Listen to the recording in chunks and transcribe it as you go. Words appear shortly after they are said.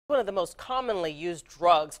One of the most commonly used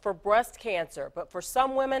drugs for breast cancer, but for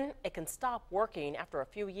some women, it can stop working after a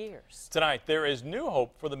few years. Tonight, there is new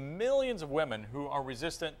hope for the millions of women who are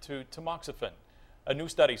resistant to tamoxifen. A new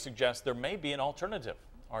study suggests there may be an alternative.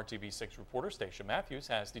 RTV6 reporter Stacia Matthews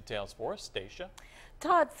has details for us. Stacia.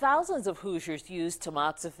 Todd, thousands of Hoosiers use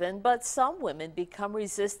tamoxifen, but some women become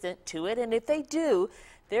resistant to it, and if they do,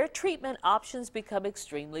 their treatment options become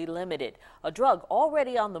extremely limited. A drug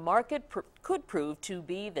already on the market could prove to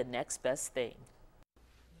be the next best thing.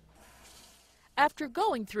 After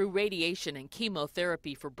going through radiation and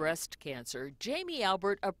chemotherapy for breast cancer, Jamie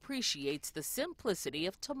Albert appreciates the simplicity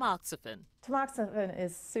of tamoxifen. Tamoxifen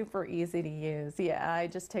is super easy to use. Yeah, I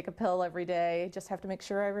just take a pill every day. Just have to make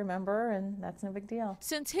sure I remember, and that's no big deal.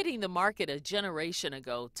 Since hitting the market a generation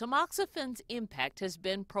ago, tamoxifen's impact has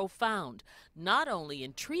been profound, not only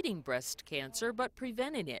in treating breast cancer, but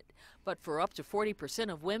preventing it. But for up to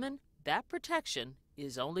 40% of women, that protection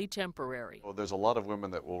is only temporary. Well, there's a lot of women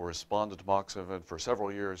that will respond to tamoxifen for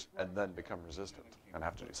several years and then become resistant and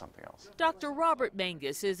have to do something else. Dr. Robert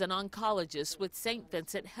Mangus is an oncologist with St.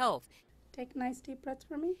 Vincent Health. Take nice deep breaths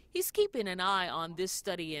for me. He's keeping an eye on this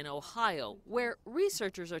study in Ohio, where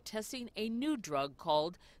researchers are testing a new drug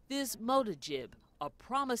called vismodegib, a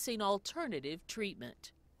promising alternative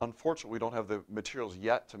treatment. Unfortunately, we don't have the materials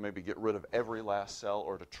yet to maybe get rid of every last cell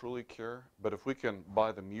or to truly cure, but if we can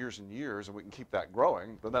buy them years and years and we can keep that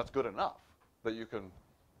growing, then that's good enough that you can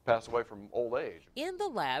pass away from old age. In the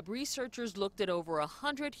lab, researchers looked at over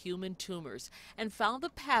 100 human tumors and found the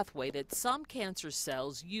pathway that some cancer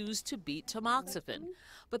cells use to beat tamoxifen.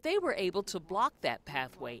 But they were able to block that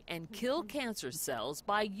pathway and kill cancer cells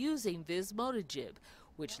by using vismodegib,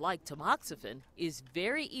 which, like tamoxifen, is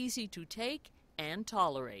very easy to take and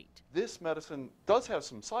tolerate. This medicine does have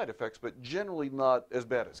some side effects, but generally not as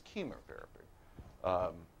bad as chemotherapy.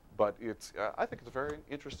 But I think it's very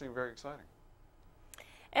interesting, very exciting.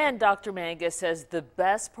 And Dr. Mangus says the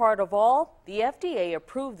best part of all, the FDA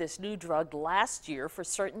approved this new drug last year for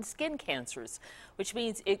certain skin cancers, which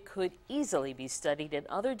means it could easily be studied in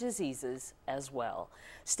other diseases as well.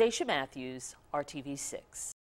 Stacia Matthews, RTV6.